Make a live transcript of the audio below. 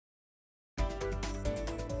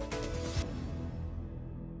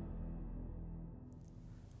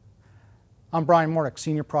I'm Brian Mordick,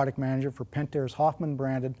 Senior Product Manager for Pentair's Hoffman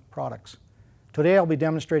branded products. Today I'll be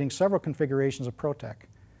demonstrating several configurations of Protek.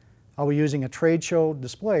 I'll be using a trade show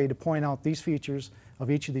display to point out these features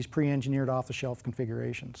of each of these pre-engineered off-the-shelf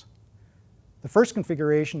configurations. The first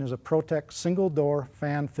configuration is a Protek single-door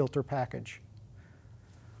fan filter package.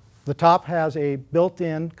 The top has a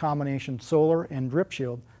built-in combination solar and drip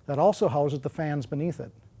shield that also houses the fans beneath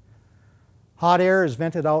it. Hot air is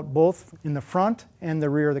vented out both in the front and the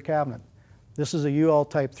rear of the cabinet. This is a UL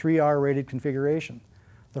Type 3R rated configuration.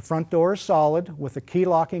 The front door is solid with a key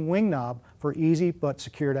locking wing knob for easy but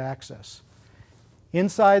secured access.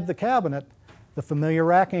 Inside the cabinet, the familiar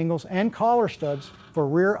rack angles and collar studs for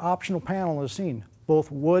rear optional panel is seen.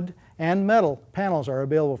 Both wood and metal panels are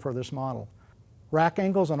available for this model. Rack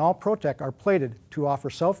angles on all Protek are plated to offer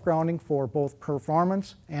self-grounding for both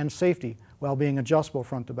performance and safety while being adjustable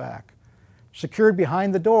front to back. Secured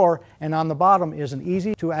behind the door and on the bottom is an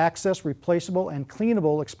easy-to-access, replaceable, and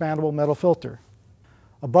cleanable expandable metal filter.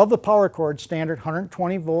 Above the power cord standard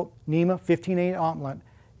 120-volt NEMA 15A outlet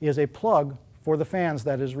is a plug for the fans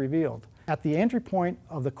that is revealed. At the entry point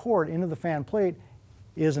of the cord into the fan plate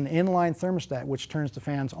is an inline thermostat which turns the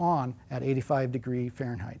fans on at 85 degrees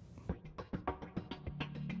Fahrenheit.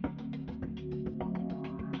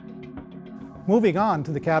 Moving on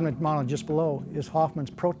to the cabinet mounted just below is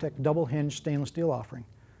Hoffman's Protek double hinge stainless steel offering.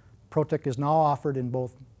 Protek is now offered in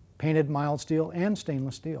both painted mild steel and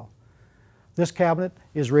stainless steel. This cabinet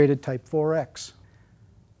is rated Type 4X.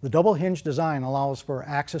 The double hinge design allows for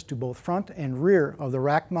access to both front and rear of the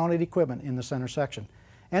rack mounted equipment in the center section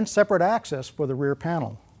and separate access for the rear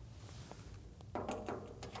panel.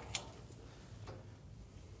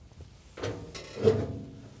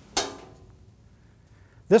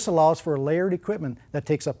 This allows for layered equipment that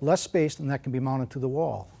takes up less space and that can be mounted to the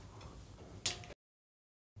wall.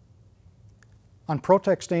 On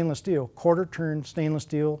Protek stainless steel, quarter-turn stainless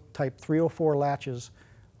steel Type 304 latches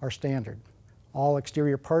are standard. All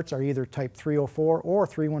exterior parts are either Type 304 or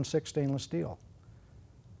 316 stainless steel.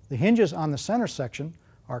 The hinges on the center section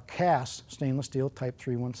are cast stainless steel Type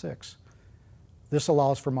 316. This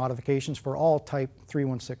allows for modifications for all Type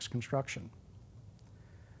 316 construction.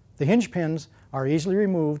 The hinge pins are easily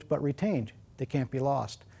removed but retained. They can't be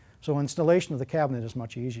lost, so installation of the cabinet is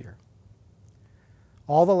much easier.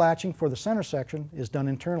 All the latching for the center section is done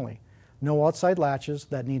internally. No outside latches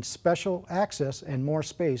that need special access and more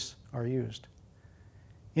space are used.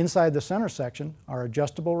 Inside the center section are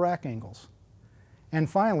adjustable rack angles. And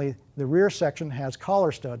finally, the rear section has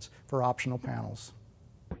collar studs for optional panels.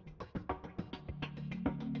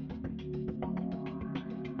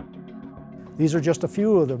 These are just a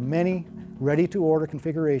few of the many ready-to-order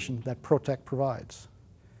configurations that Protek provides.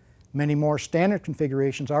 Many more standard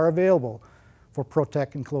configurations are available for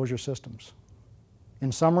Protek enclosure systems.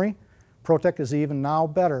 In summary, Protek is even now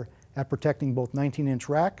better at protecting both 19-inch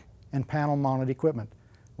rack and panel-mounted equipment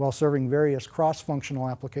while serving various cross-functional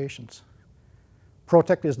applications.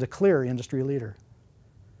 Protek is the clear industry leader.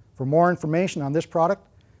 For more information on this product,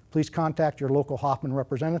 please contact your local Hoffman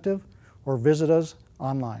representative or visit us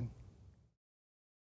online.